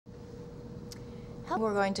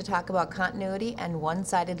We're going to talk about continuity and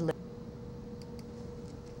one-sided limit.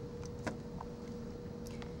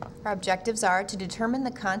 Our objectives are to determine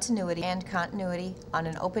the continuity on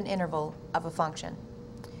an open interval of a function.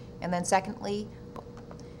 And then secondly,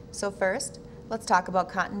 so first, let's talk about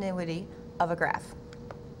continuity of a graph.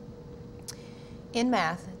 In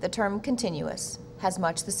math, the term continuous has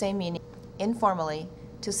much the same meaning. Informally,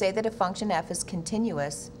 to say that a function f is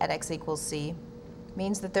continuous at x equals c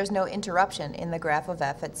means that there's no interruption in the graph of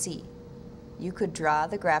f at c. You could draw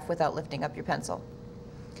the graph without lifting up your pencil.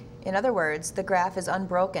 In other words, the graph is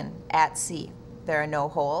unbroken at c. There are no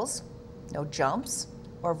holes, no jumps,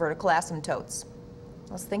 or vertical asymptotes.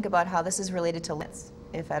 Let's think about how this is related to limits,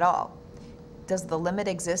 if at all. Does the limit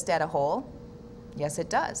exist at a hole? Yes, it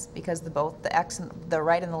does, because both the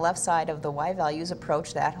right and the left side of the y values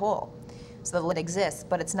approach that hole. So the limit exists,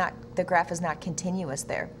 but the graph is not continuous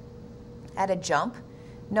there. At a jump,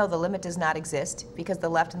 no, the limit does not exist because the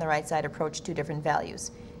left and the right side approach two different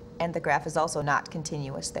values, and the graph is also not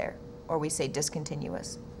continuous there, or we say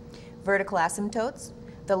discontinuous. Vertical asymptotes,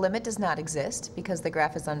 the limit does not exist because the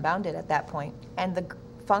graph is unbounded at that point, and the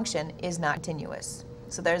function is not continuous.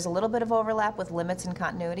 So there's a little bit of overlap with limits and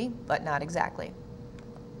continuity, but not exactly.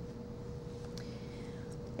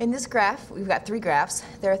 In this graph, we've got three graphs.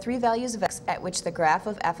 There are three values of x at which the graph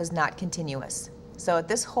of f is not continuous. So at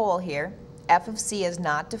this hole here, f of c is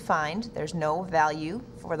not defined. There's no value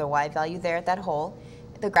for the y value there at that hole.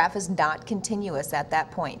 The graph is not continuous at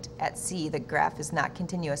that point. At c, the graph is not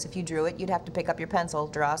continuous. If you drew it, you'd have to pick up your pencil,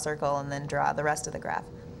 draw a circle, and then draw the rest of the graph.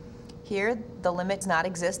 Here, the limit does not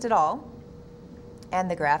exist at all, and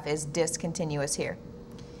the graph is discontinuous here.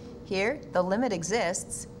 Here, the limit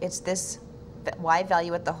exists. It's this y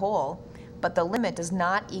value at the hole, but the limit does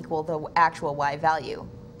not equal the actual y value.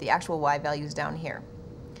 The actual y value is down here.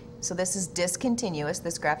 So this is discontinuous.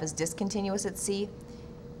 This graph is discontinuous at c.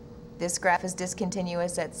 This graph is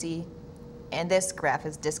discontinuous at c. And this graph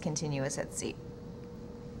is discontinuous at c.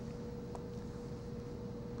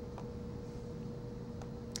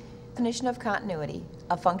 Definition of continuity.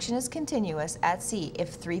 A function is continuous at c if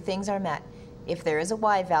three things are met. If there is a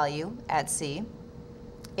y value at c,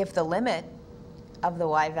 if the limit of the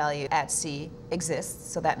y value at c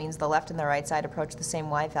exists, so that means the left and the right side approach the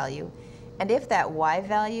same y value, and if that y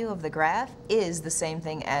value of the graph is the same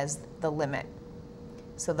thing as the limit.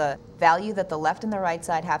 So the value that the left and the right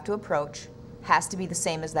side have to approach has to be the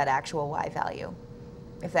same as that actual y value.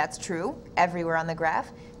 If that's true everywhere on the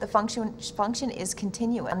graph, the function is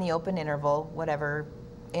continuous on the open interval, whatever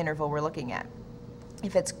interval we're looking at.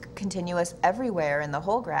 If it's continuous everywhere in the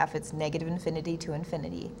whole graph, it's negative infinity to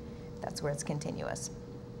infinity. That's where it's continuous.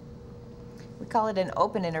 We call it an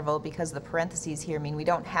open interval because the parentheses here mean we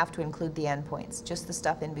don't have to include the endpoints, just the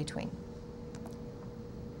stuff in between.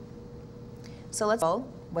 So let's go,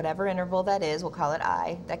 whatever interval that is, we'll call it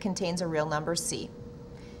I, that contains a real number c.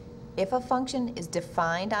 If a function is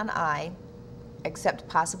defined on I, except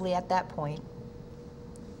possibly at that point,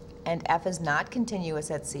 and f is not continuous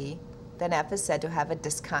at c, then f is said to have a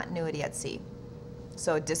discontinuity at c.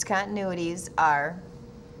 So discontinuities are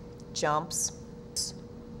jumps,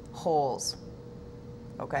 holes,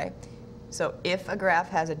 okay? So if a graph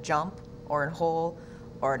has a jump or a hole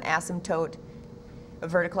or an asymptote, a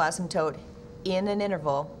vertical asymptote in an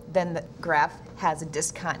interval, then the graph has a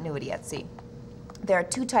discontinuity at c. There are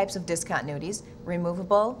two types of discontinuities,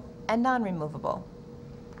 removable and non-removable.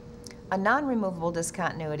 A non-removable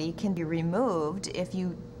discontinuity can be removed if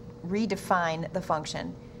you redefine the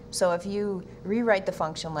function. So if you rewrite the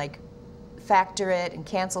function, like factor it and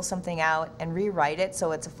cancel something out and rewrite it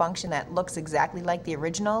so it's a function that looks exactly like the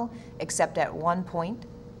original, except at one point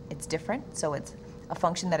it's different, so it's a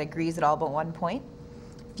function that agrees at all but one point.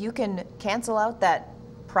 If you can cancel out that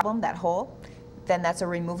problem, that hole, then that's a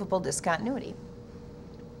removable discontinuity.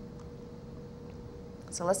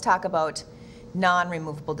 So let's talk about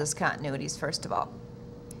non-removable discontinuities first of all.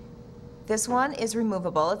 This one is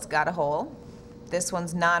removable, it's got a hole. This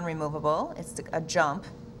one's non-removable, it's a jump.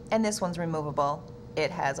 And this one's removable,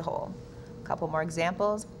 it has a hole. A couple more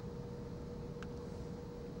examples.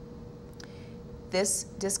 This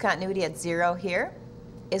discontinuity at 0 here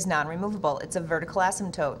is non-removable. It's a vertical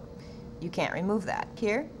asymptote. You can't remove that.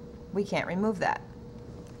 Here, we can't remove that.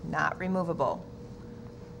 Not removable.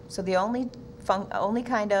 So the only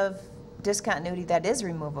kind of discontinuity that is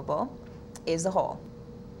removable is the hole.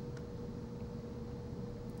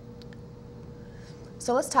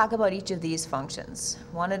 So let's talk about each of these functions,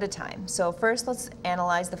 one at a time. So first let's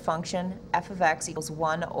analyze the function f of x equals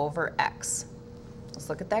 1 over x. Let's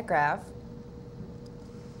look at that graph.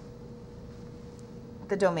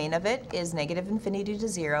 The domain of it is negative infinity to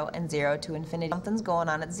 0 and 0 to infinity. Something's going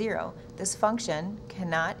on at 0. This function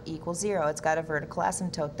cannot equal 0. It's got a vertical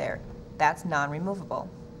asymptote there. That's non-removable.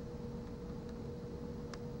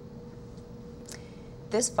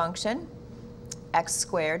 This function, x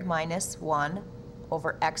squared minus 1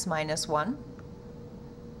 over x minus 1,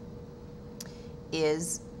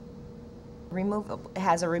 is removable,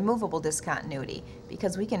 has a removable discontinuity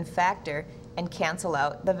because we can factor and cancel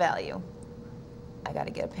out the value. I got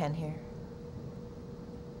to get a pen here.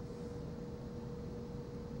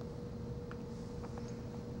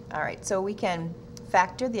 All right, so we can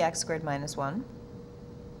factor the x squared minus 1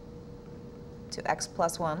 to x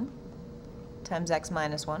plus 1 times x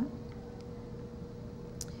minus 1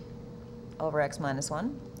 over x minus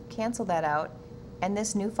 1. Cancel that out. And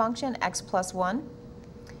this new function, x plus 1,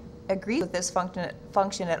 agrees with this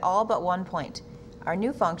function at all but one point. Our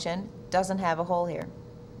new function doesn't have a hole here.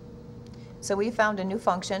 So we found a new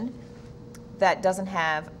function that doesn't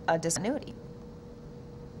have a discontinuity.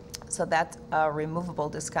 So that's a removable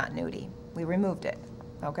discontinuity. We removed it,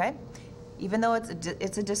 okay? Even though it's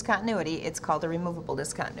a discontinuity, it's called a removable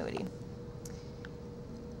discontinuity.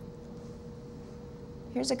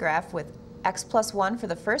 Here's a graph with x plus 1 for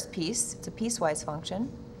the first piece, it's a piecewise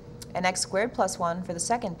function, and x squared plus 1 for the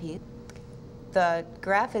second piece. The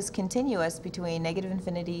graph is continuous between negative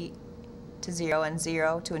infinity to 0 and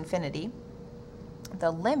 0 to infinity. The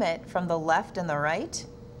limit from the left and the right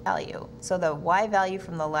value, so the y value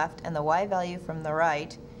from the left and the y value from the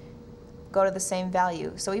right go to the same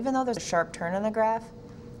value. So even though there's a sharp turn in the graph,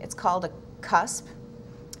 it's called a cusp,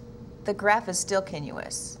 the graph is still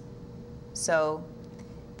continuous. So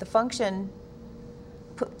the function,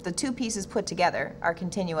 the two pieces put together are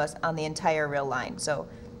continuous on the entire real line. So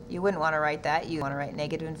you wouldn't want to write that. You want to write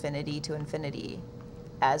negative infinity to infinity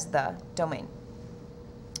as the domain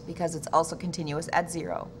because it's also continuous at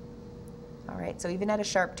 0. All right, so even at a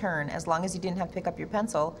sharp turn, as long as you didn't have to pick up your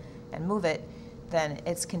pencil and move it, then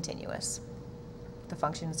it's continuous. The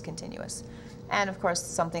function is continuous. And of course,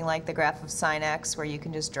 something like the graph of sine x, where you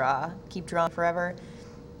can just keep drawing forever,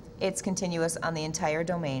 it's continuous on the entire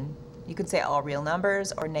domain. You could say all real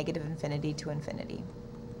numbers or negative infinity to infinity.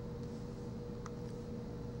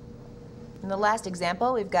 In the last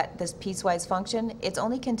example, we've got this piecewise function. It's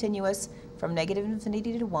only continuous from negative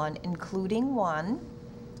infinity to 1, including 1.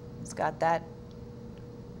 It's got that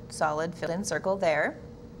solid filled-in circle there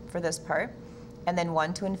for this part, and then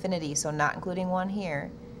 1 to infinity, so not including 1 here.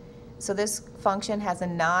 So this function has a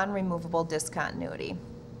non-removable discontinuity.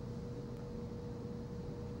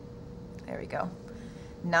 There we go.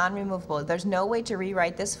 Non-removable. There's no way to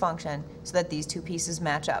rewrite this function so that these two pieces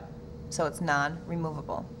match up. So it's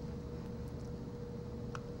non-removable.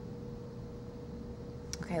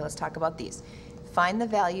 Okay, let's talk about these. Find the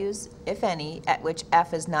values, if any, at which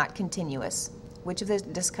f is not continuous. Which of the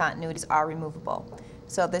discontinuities are removable?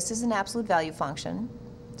 So this is an absolute value function,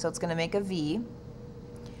 so it's going to make a v,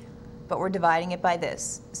 but we're dividing it by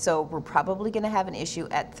this. So we're probably going to have an issue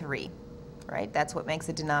at 3, right? That's what makes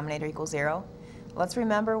the denominator equal 0. Let's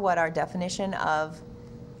remember what our definition of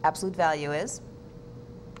absolute value is.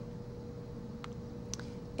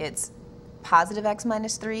 It's positive x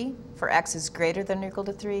minus 3 for x is greater than or equal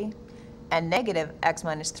to 3, and negative x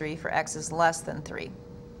minus 3 for x is less than 3.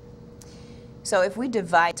 So if we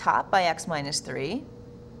divide top by x minus 3,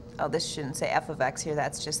 oh, this shouldn't say f of x here,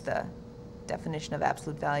 that's just the definition of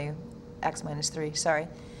absolute value, x minus 3, sorry.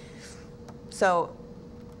 So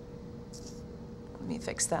let me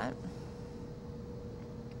fix that.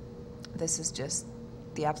 This is just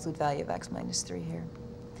the absolute value of x minus 3 here.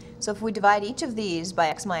 So if we divide each of these by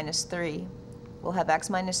x minus 3, we'll have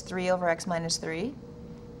x minus 3 over x minus 3,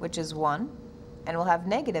 which is 1, and we'll have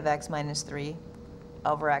negative x minus 3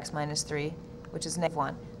 over x minus 3, which is negative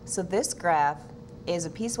 1. So this graph is a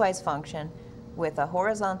piecewise function with a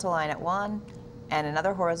horizontal line at 1 and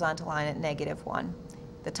another horizontal line at negative 1.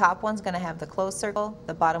 The top one's going to have the closed circle,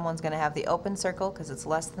 the bottom one's going to have the open circle because it's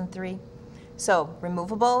less than 3. So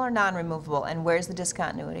removable or non-removable, and where's the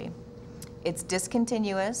discontinuity? It's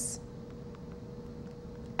discontinuous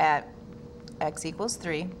at x equals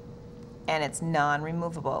 3, and it's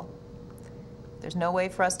non-removable. There's no way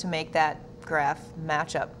for us to make that graph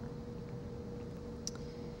match up.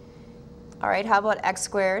 All right, how about x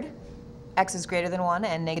squared? X is greater than 1,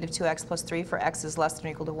 and negative 2x plus 3 for x is less than or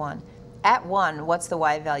equal to 1. At 1, what's the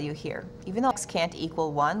y value here? Even though x can't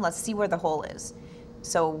equal 1, let's see where the hole is.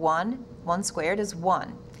 So 1 squared is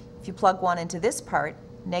 1. If you plug 1 into this part,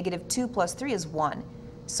 negative 2 plus 3 is 1.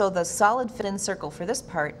 So the solid fit-in circle for this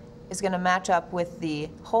part is going to match up with the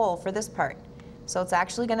hole for this part. So it's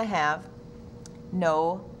actually going to have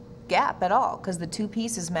no gap at all because the two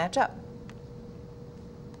pieces match up.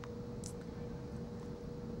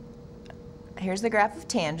 Here's the graph of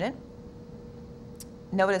tangent.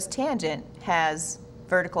 Notice tangent has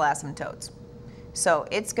vertical asymptotes. So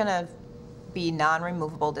it's going to be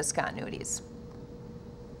non-removable discontinuities.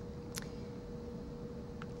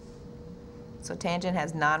 So tangent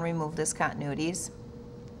has non-removable discontinuities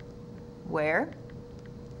where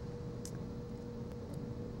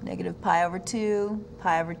negative pi over 2,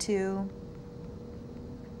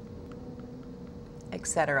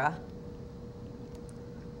 etc.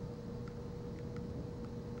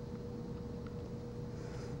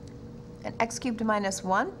 And x cubed minus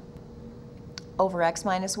 1 over x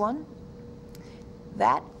minus 1,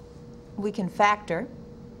 that we can factor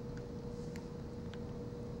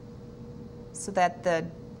so that the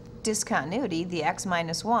discontinuity, the x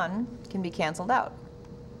minus 1, can be canceled out.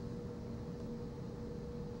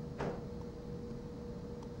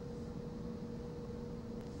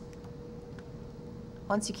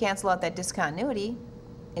 Once you cancel out that discontinuity,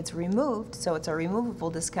 it's removed, so it's a removable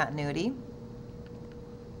discontinuity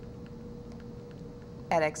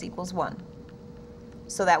at x equals 1.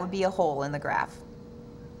 So that would be a hole in the graph.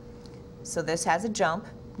 So this has a jump,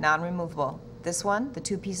 non-removable. This one, the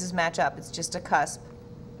two pieces match up. It's just a cusp.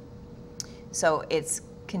 So it's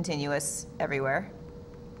continuous everywhere.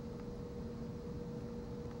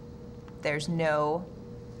 There's no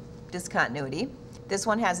discontinuity. This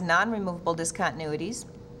one has non-removable discontinuities,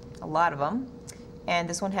 a lot of them, and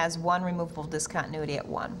this one has one removable discontinuity at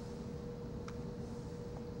 1.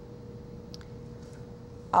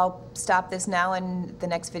 I'll stop this now, and the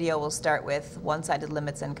next video will start with one-sided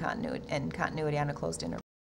limits and continuity on a closed interval.